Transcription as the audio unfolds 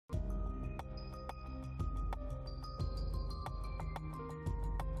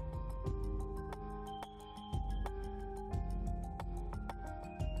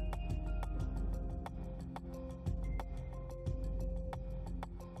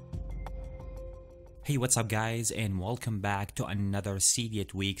Hey, what's up guys, and welcome back to another Cydia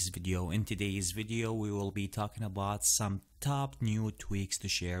Tweaks video. In today's video we will be talking about some top new tweaks to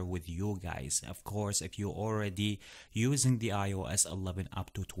share with you guys. Of course, if you're already using the iOS 11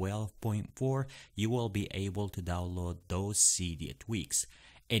 up to 12.4, you will be able to download those Cydia tweaks.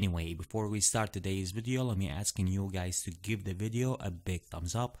 Anyway, before we start today's video, let me asking you guys to give the video a big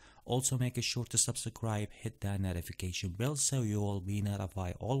thumbs up. Also make sure to subscribe, hit that notification bell so you will be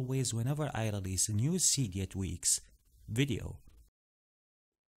notified always whenever I release a new Cydia tweaks video.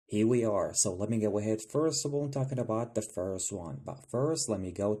 Here we are. So let me go ahead first of all talking about the first one. But first let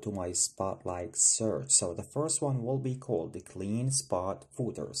me go to my spotlight search. So the first one will be called the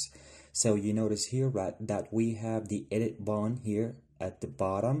CleanSpotFooters. So you notice here that we have the edit button here at the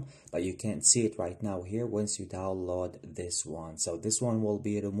bottom, but you can't see it right now here once you download this one. So this one will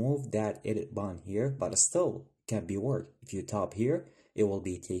be remove that edit button here, but still can be worked. If you tap here, it will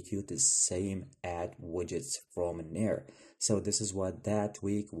be take you to the same add widgets from there. So this is what that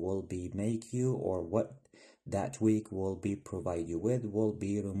tweak will be make you, or what that tweak will be provide you with, will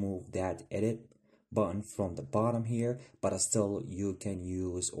be remove that edit button from the bottom here, but still you can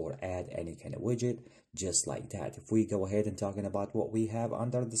use or add any kind of widget just like that. If we go ahead and talking about what we have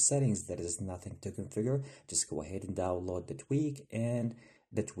under the settings, there is nothing to configure. Just go ahead and download the tweak, and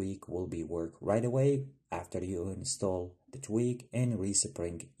the tweak will be work right away after you install the tweak and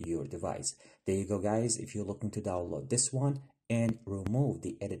respring your device. There you go guys. If you're looking to download this one and remove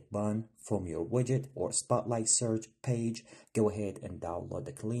the edit button from your widget or spotlight search page, go ahead and download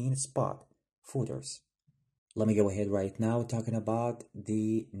the CleanSpotFooters. Let me go ahead right now talking about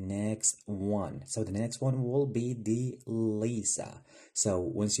the next one. So the next one will be the Lisa. So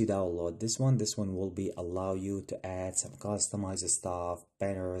once you download this one will be allow you to add some customized stuff,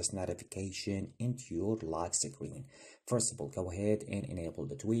 banners, notification into your lock screen. First of all, go ahead and enable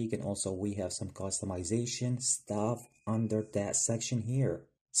the tweak, and also we have some customization stuff under that section here.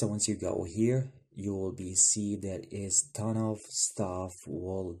 So once you go here, you will be see that is ton of stuff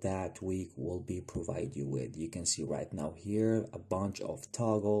that tweak will be provide you with. You can see right now here a bunch of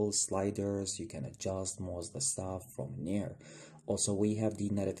toggles, sliders. You can adjust most of the stuff from there. Also we have the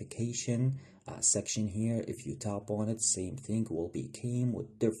notification section here. If you tap on it, same thing will be came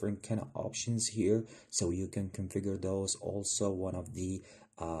with different kind of options here, so you can configure those. Also one of the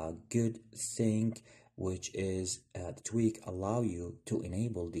good thing which is the tweak allow you to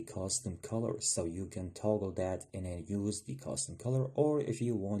enable the custom colors, so you can toggle that and then use the custom color, or if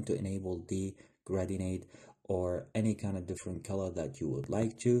you want to enable the gradient or any kind of different color that you would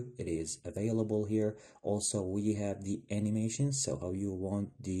like to, it is available here. Also we have the animation, so how you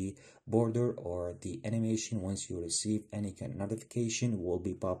want the border or the animation once you receive any kind of notification will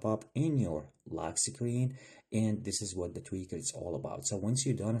be pop up in your lock screen, and this is what the tweaker is all about. So once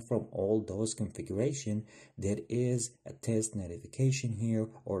you're done from all those configuration, there is a test notification here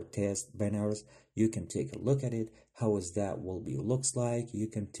or test banners. You can take a look at it, how is that will be looks like. You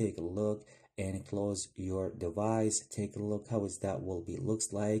can take a look and close your device, take a look how is that will be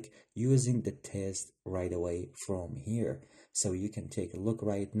looks like using the test right away from here. So you can take a look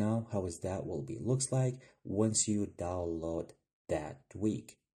right now how is that will be looks like once you download that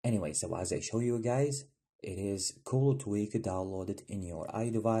tweak. Anyway, so as I show you guys, it is cool tweak, download it in your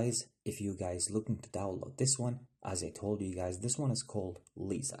iDevice. If you guys looking to download this one, as I told you guys, this one is called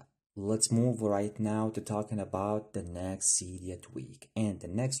Lisa. Let's move right now to talking about the next Cydia tweak, and the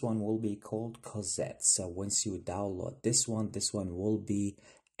next one will be called Cosette. So once you download this one will be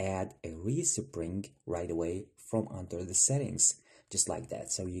add a respring right away from under the settings, just like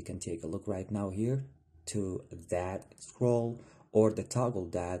that. So you can take a look right now here to that scroll or the toggle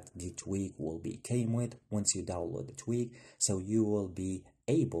that the tweak will be came with once you download the tweak, so you will be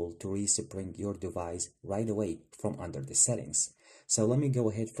able to respring your device right away from under the settings. So let me go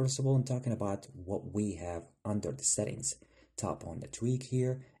ahead first of all and talking about what we have under the settings. Tap on the tweak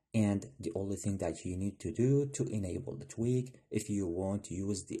here, and the only thing that you need to do to enable the tweak, if you want to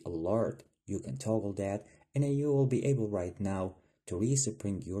use the alert, you can toggle that, and then you will be able right now to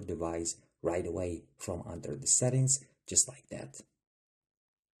respring your device right away from under the settings, just like that.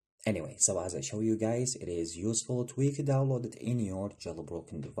 Anyway, so as I show you guys, it is useful tweak to download it in your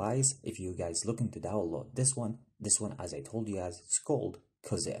jailbroken device. If you guys looking to download this one as I told you guys, it's called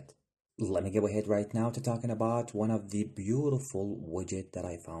Cosette. Let me go ahead right now to talking about one of the beautiful widget that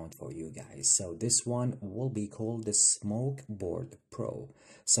I found for you guys. So this one will be called the Smokeboard Pro.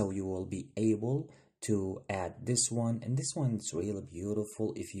 So you will be able to add this one, and this one is really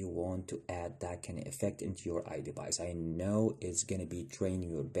beautiful if you want to add that kind of effect into your iDevice. I know it's gonna be draining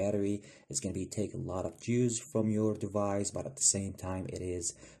your battery, it's gonna be take a lot of juice from your device, but at the same time it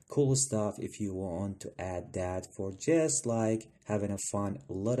is cool stuff if you want to add that for just like having a fun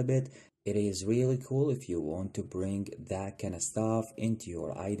a little bit. It is really cool if you want to bring that kind of stuff into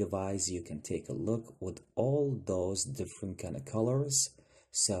your iDevice. You can take a look with all those different kind of colors.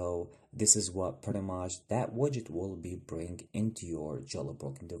 So this is what pretty much that widget will be bring into your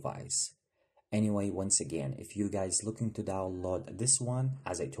jailbroken device. Anyway, once again, if you guys looking to download this one,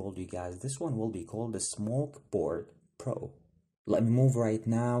 as I told you guys, this one will be called the Smokeboard Pro. Let me move right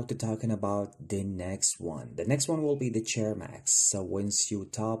now to talking about the next one. The next one will be the CharMix. So once you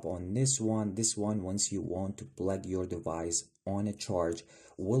tap on this one, once you want to plug your device on a charge,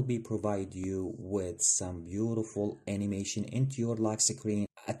 will be provide you with some beautiful animation into your lock screen.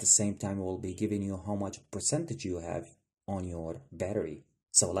 At the same time, will be giving you how much percentage you have on your battery.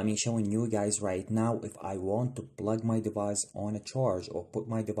 So let me showing you guys right now, if I want to plug my device on a charge or put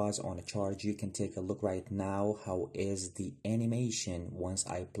my device on a charge, you can take a look right now how is the animation once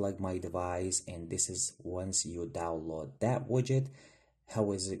I plug my device, and this is once you download that widget,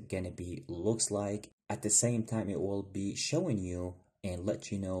 how is it gonna be looks like. At the same time, it will be showing you and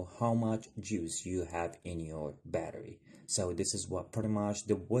let you know how much juice you have in your battery. So this is what pretty much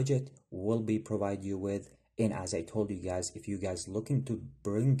the widget will be provide you with. And as I told you guys, if you guys looking to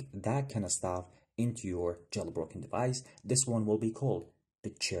bring that kind of stuff into your jailbroken device, this one will be called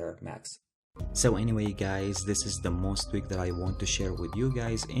the CharMix. So anyway guys, this is the most tweak that I want to share with you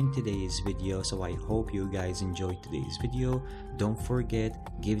guys in today's video. So I hope you guys enjoyed today's video. Don't forget,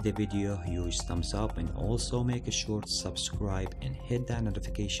 give the video a huge thumbs up, and also make sure to subscribe and hit that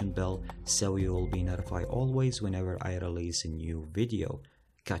notification bell so you will be notified always whenever I release a new video.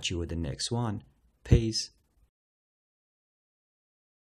 Catch you with the next one. Peace.